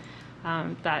crossing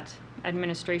that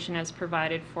administration has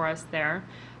provided for us there.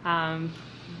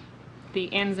 The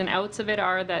ins and outs of it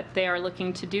are that they are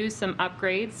looking to do some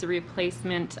upgrades, the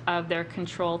replacement of their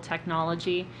control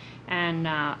technology, and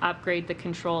upgrade the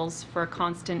controls for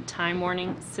constant time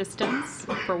warning systems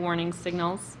for warning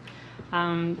signals.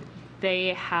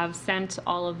 They have sent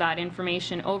all of that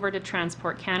information over to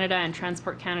Transport Canada, and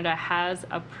Transport Canada has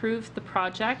approved the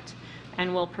project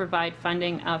and will provide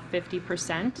funding of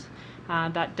 50%.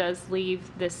 That does leave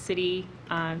the city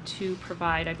to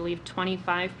provide, I believe,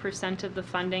 25% of the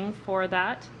funding for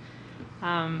that.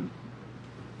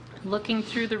 Looking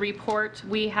through the report,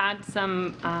 we had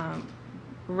some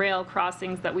rail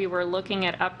crossings that we were looking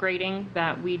at upgrading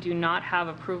that we do not have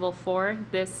approval for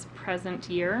this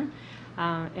present year.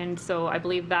 And so I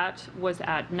believe that was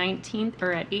at 19th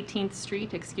or at 18th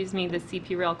Street, excuse me, the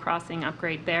CP Rail crossing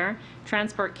upgrade there.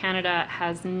 Transport Canada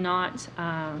has not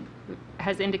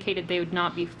has indicated they would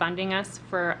not be funding us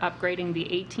for upgrading the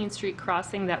 18th Street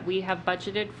crossing that we have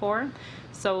budgeted for.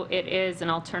 So it is an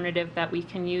alternative that we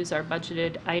can use our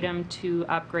budgeted item to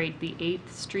upgrade the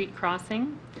 8th Street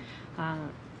crossing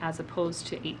as opposed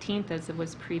to 18th as it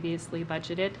was previously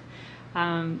budgeted.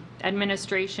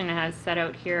 Administration has set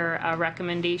out here a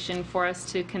recommendation for us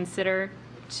to consider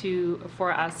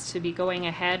for us to be going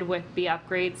ahead with the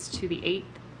upgrades to the 8th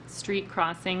Street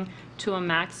crossing to a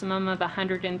maximum of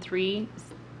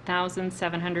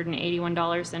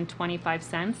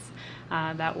 $103,781.25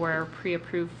 that were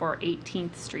pre-approved for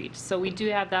 18th Street. So we do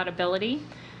have that ability,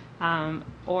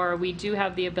 or we do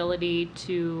have the ability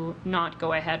to not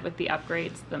go ahead with the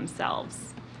upgrades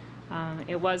themselves.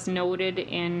 It was noted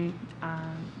in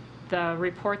the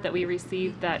report that we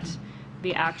received that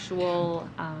the actual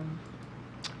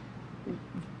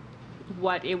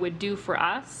what it would do for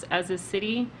us as a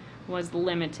city was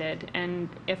limited. And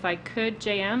if I could,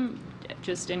 JM,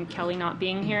 just in Kelly not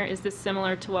being here, is this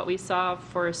similar to what we saw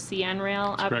for CN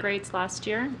rail upgrades last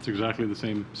year? It's exactly the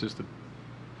same system.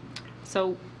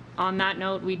 So on that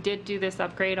note, we did do this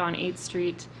upgrade on 8th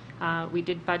Street. We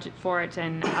did budget for it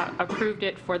and approved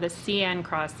it for the CN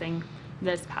crossing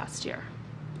this past year.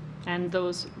 And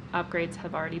those upgrades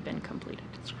have already been completed.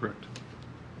 That's correct.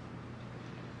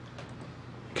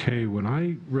 Okay, when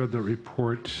I read the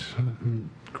report,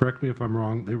 correct me if I'm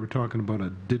wrong, they were talking about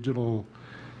a digital,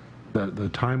 the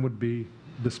time would be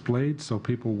displayed so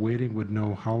people waiting would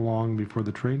know how long before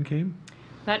the train came?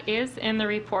 That is in the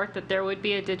report that there would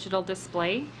be a digital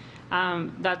display.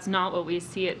 That's not what we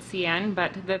see at CN,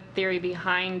 but the theory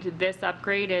behind this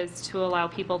upgrade is to allow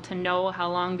people to know how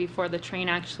long before the train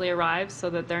actually arrives so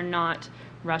that they're not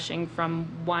rushing from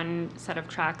one set of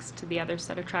tracks to the other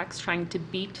set of tracks, trying to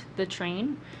beat the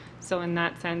train. So in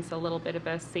that sense, a little bit of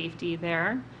a safety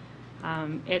there.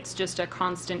 It's just a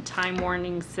constant time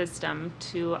warning system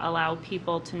to allow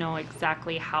people to know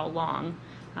exactly how long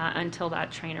until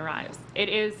that train arrives. It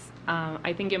is,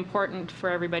 I think, important for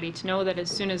everybody to know that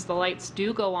as soon as the lights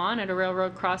do go on at a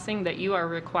railroad crossing, that you are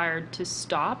required to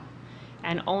stop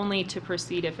and only to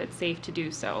proceed if it's safe to do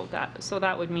so. So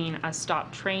that would mean a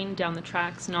stopped train down the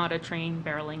tracks, not a train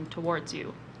barreling towards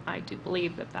you. I do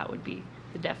believe that that would be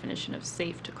the definition of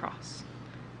safe to cross.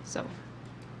 So.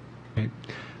 Okay.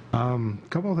 A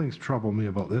couple of things trouble me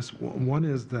about this. One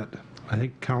is that I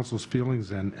think council's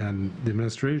feelings and the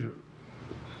administrative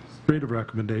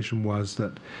recommendation was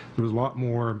that there was a lot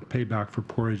more payback for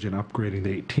Portage in upgrading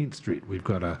the 18th Street. We've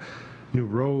got a new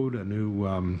road, a new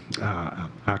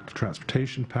active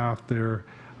transportation path there.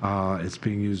 It's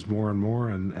being used more and more,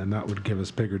 and that would give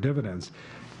us bigger dividends.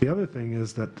 The other thing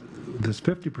is that this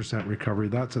 50% recovery,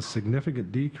 that's a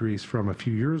significant decrease from a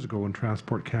few years ago when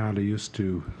Transport Canada used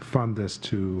to fund this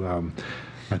to,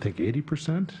 I think,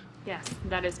 80%? Yes,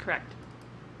 that is correct.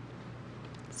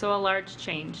 So a large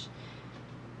change.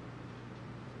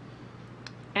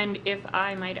 And if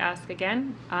I might ask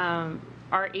again, our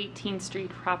 18th Street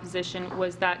proposition,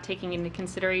 was that taking into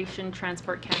consideration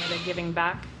Transport Canada giving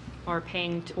back or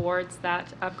paying towards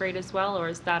that upgrade as well, or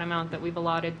is that amount that we've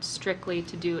allotted strictly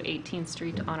to do 18th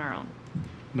Street on our own?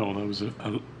 No, that was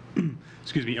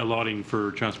excuse me, allotting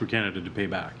for Transport Canada to pay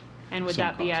back. And would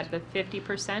that be at the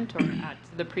 50% or at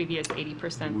the previous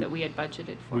 80% that we had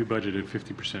budgeted for? We budgeted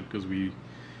 50% because we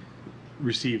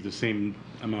received the same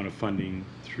amount of funding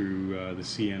through the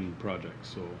CN project,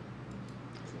 so.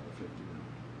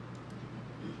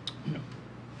 Yeah.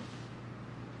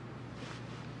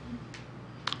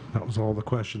 That was all the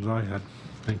questions I had.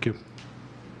 Thank you.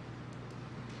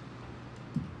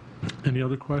 Any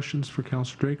other questions for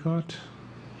Councillor Draycott?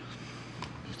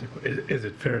 Is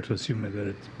it fair to assume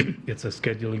that it's a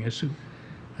scheduling issue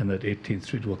and that 18th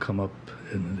Street will come up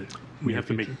in the we have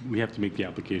to make the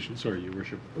application. Sorry, Your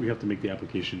Worship. We have to make the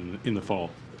application in the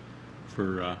fall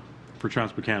for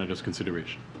Transport Canada's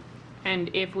consideration.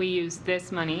 And if we use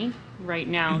this money right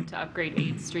now to upgrade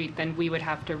 8th Street, then we would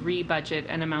have to re-budget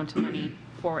an amount of money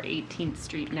for 18th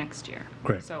Street next year.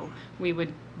 Correct. So we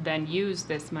would then use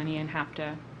this money and have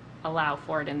to allow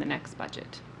for it in the next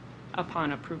budget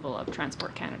upon approval of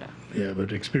Transport Canada. Yeah,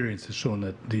 but experience has shown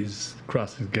that these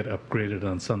crossings get upgraded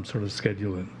on some sort of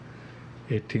schedule, and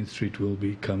 18th Street will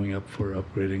be coming up for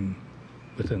upgrading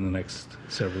within the next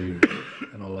several years.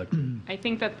 And all that. I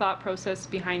think the thought process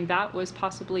behind that was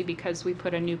possibly because we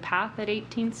put a new path at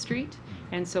 18th Street,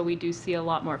 and so we do see a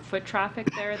lot more foot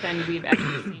traffic there than we've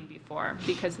ever seen before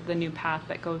because of the new path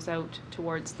that goes out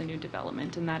towards the new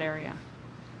development in that area.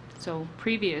 So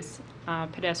previous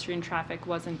pedestrian traffic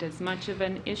wasn't as much of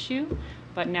an issue,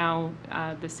 but now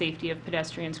the safety of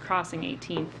pedestrians crossing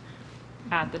 18th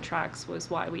at the tracks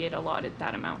was why we had allotted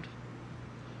that amount.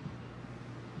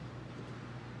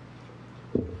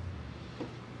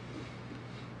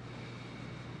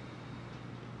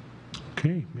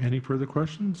 Okay, any further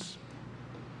questions?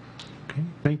 Okay,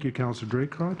 thank you, Councillor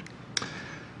Draycott.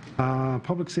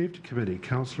 Public Safety Committee,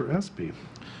 Councillor Espy.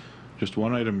 Just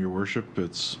one item, Your Worship.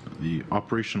 It's the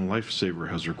Operation Lifesaver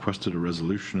has requested a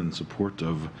resolution in support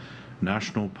of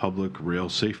National Public Rail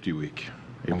Safety Week,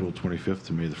 April 25th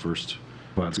to May the 1st.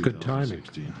 Well, that's good timing.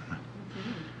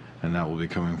 And that will be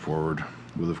coming forward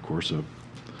with, of course, a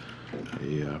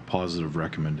positive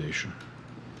recommendation.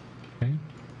 Okay.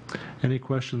 Any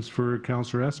questions for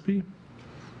Councillor Espy?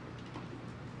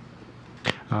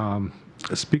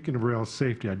 Speaking of rail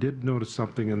safety, I did notice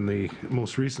something in the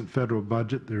most recent federal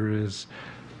budget. There is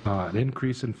an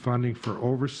increase in funding for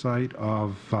oversight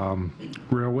of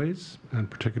railways, and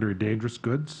particularly dangerous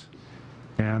goods.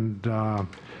 And I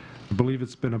believe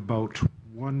it's been about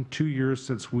 1-2 years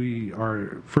since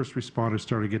our first responders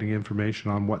started getting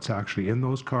information on what's actually in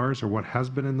those cars or what has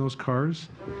been in those cars.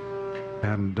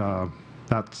 And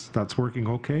that's working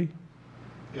okay?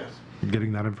 Yes.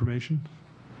 Getting that information?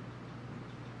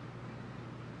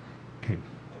 Okay.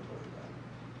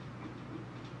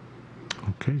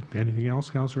 Okay. Anything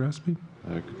else, Councillor Espy?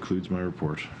 That concludes my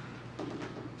report.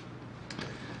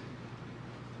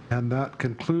 And that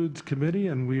concludes committee,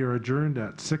 and we are adjourned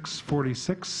at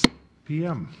 6:46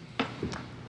 p.m.